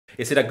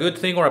Is it a good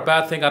thing or a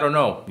bad thing? I don't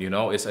know. You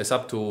know, it's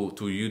up to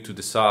you to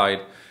decide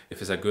if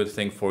it's a good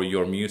thing for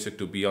your music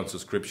to be on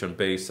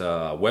subscription-based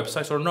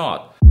websites or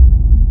not.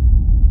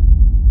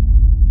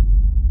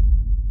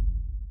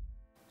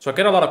 So I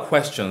get a lot of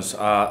questions.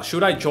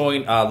 Should I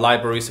join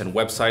libraries and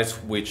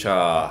websites which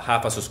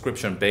have a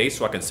subscription base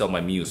so I can sell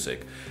my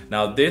music?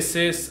 Now this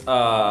is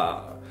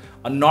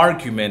an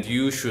argument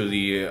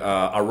usually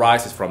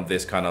arises from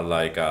this kind of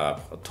like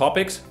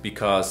topics,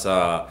 because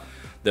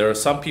there are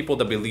some people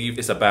that believe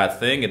it's a bad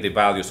thing and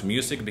devalues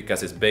music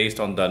because it's based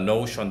on the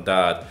notion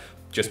that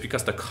just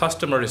because the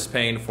customer is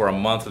paying for a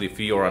monthly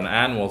fee or an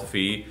annual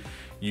fee,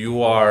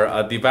 you are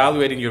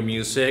devaluating your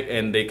music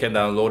and they can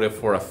download it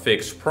for a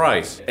fixed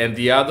price. And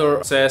the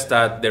other says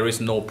that there is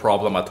no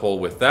problem at all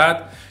with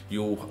that.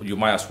 You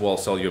might as well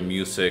sell your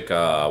music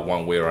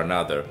one way or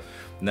another.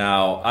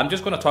 Now, I'm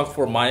just going to talk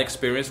for my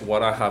experience,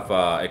 what I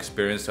have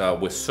experienced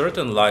with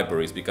certain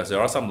libraries, because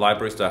there are some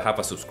libraries that have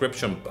a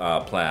subscription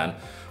plan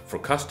for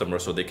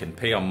customers, so they can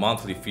pay a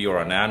monthly fee or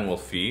an annual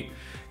fee,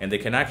 and they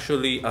can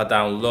actually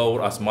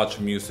download as much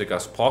music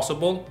as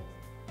possible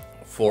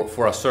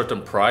for a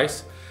certain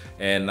price.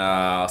 And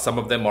some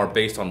of them are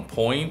based on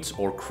points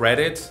or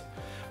credits.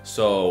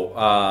 So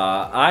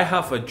I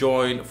have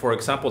joined, for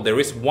example, there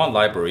is one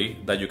library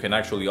that you can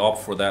actually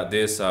opt for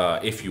this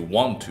if you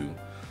want to.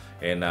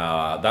 And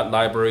that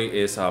library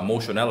is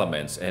Motion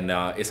Elements, and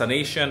it's an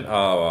Asian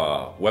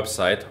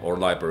website or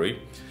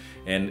library.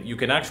 And you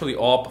can actually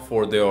opt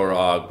for their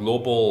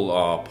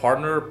global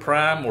partner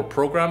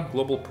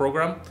global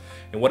program.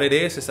 And what it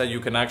is that you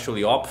can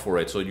actually opt for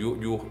it. So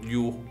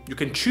you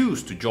can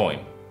choose to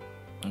join.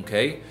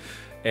 Okay,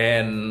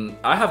 and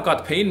I have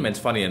got payments,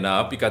 funny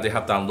enough, because they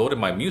have downloaded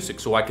my music,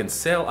 so I can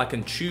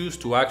choose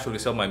to actually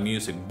sell my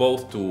music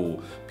both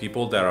to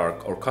people that are,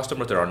 or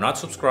customers that are not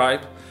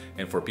subscribed,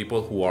 and for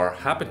people who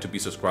happen to be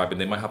subscribed and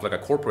they might have like a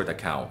corporate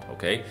account.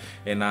 Okay,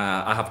 and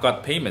I have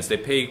got payments. They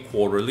pay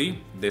quarterly.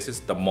 This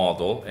is the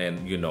model,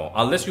 and you know,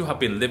 unless you have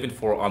been living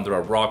under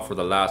a rock for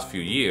the last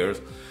few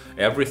years,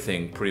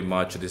 everything pretty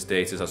much these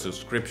days is a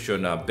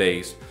subscription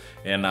based,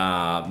 and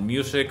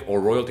music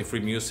or royalty-free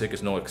music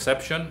is no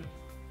exception.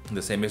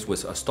 The same is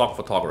with stock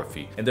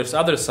photography. And there's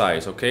other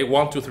sites, okay?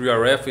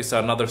 123RF is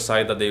another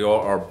site that they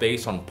are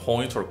based on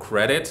points or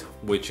credit,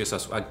 which is,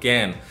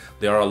 again,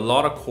 there are a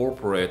lot of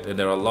corporate and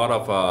there are a lot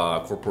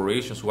of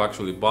corporations who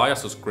actually buy a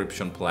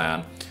subscription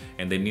plan,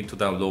 and they need to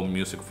download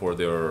music for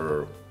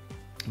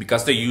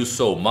because they use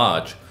so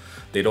much.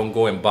 They don't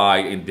go and buy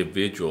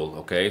individual,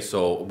 okay?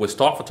 So with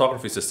stock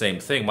photography, it's the same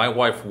thing. My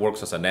wife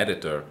works as an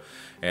editor,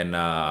 and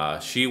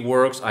she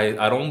works,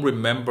 I don't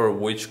remember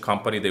which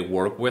company they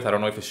work with. I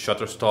don't know if it's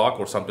Shutterstock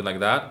or something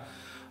like that.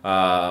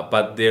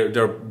 But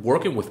they're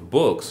working with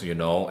books, you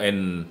know,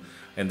 and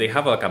they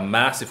have like a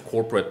massive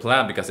corporate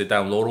plan because they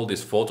download all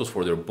these photos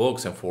for their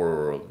books and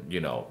for,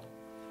 you know,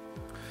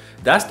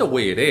 that's the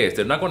way it is.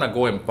 They're not going to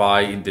go and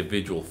buy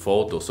individual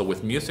photos. So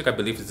with music, I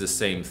believe it's the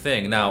same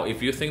thing. Now,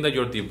 if you think that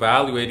you're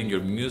devaluating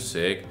your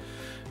music,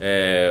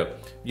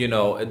 you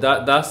know,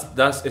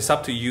 it's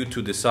up to you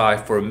to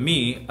decide. For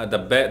me,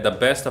 the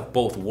best of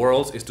both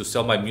worlds is to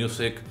sell my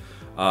music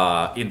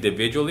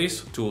individually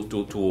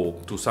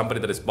to somebody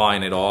that is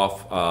buying it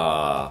off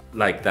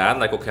like that.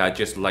 Like, okay, I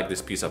just like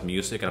this piece of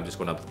music and I'm just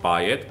going to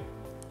buy it.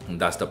 And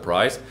that's the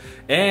price.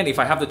 And if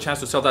I have the chance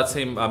to sell that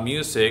same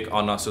music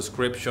on a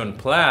subscription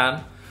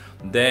plan,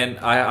 then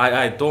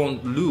I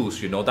don't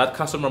lose, you know. That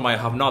customer might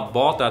have not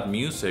bought that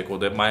music, or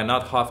they might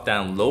not have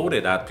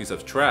downloaded that piece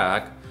of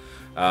track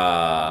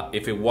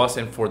if it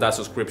wasn't for that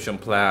subscription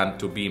plan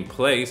to be in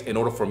place in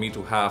order for me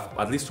to have,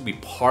 at least to be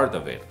part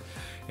of it.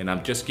 And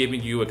I'm just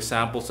giving you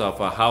examples of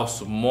how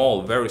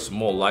small, very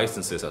small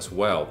licenses as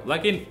well.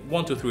 Like in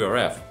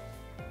 123RF,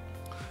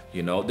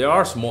 you know, there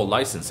are small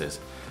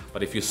licenses.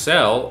 But if you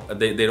sell,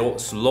 they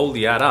don't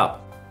slowly add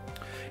up.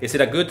 Is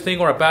it a good thing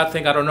or a bad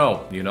thing? I don't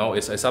know. You know,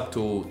 it's up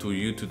to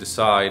you to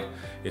decide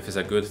if it's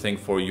a good thing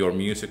for your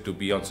music to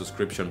be on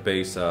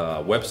subscription-based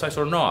websites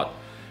or not.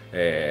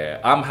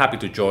 I'm happy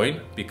to join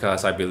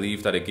because I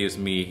believe that it gives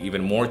me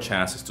even more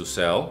chances to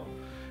sell.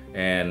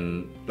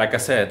 And like I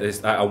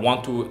said, I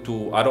want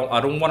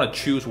I don't want to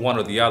choose one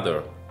or the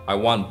other. I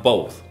want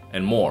both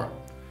and more.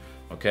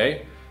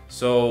 Okay.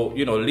 So,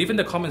 you know, leave in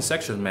the comment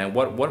section, man,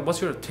 what's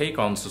your take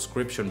on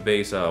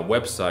subscription-based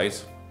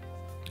websites?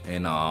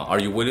 And are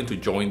you willing to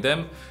join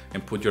them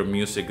and put your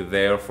music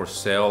there for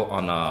sale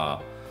on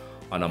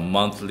a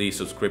monthly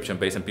subscription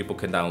base, and people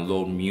can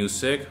download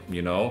music,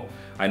 you know?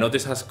 I know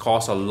this has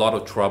caused a lot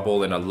of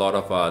trouble and a lot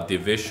of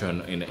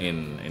division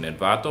in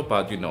Envato,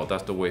 but you know,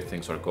 that's the way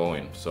things are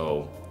going.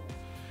 So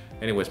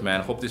anyways,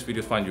 man, hope this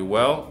video finds you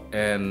well,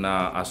 and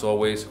as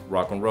always,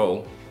 rock and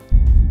roll.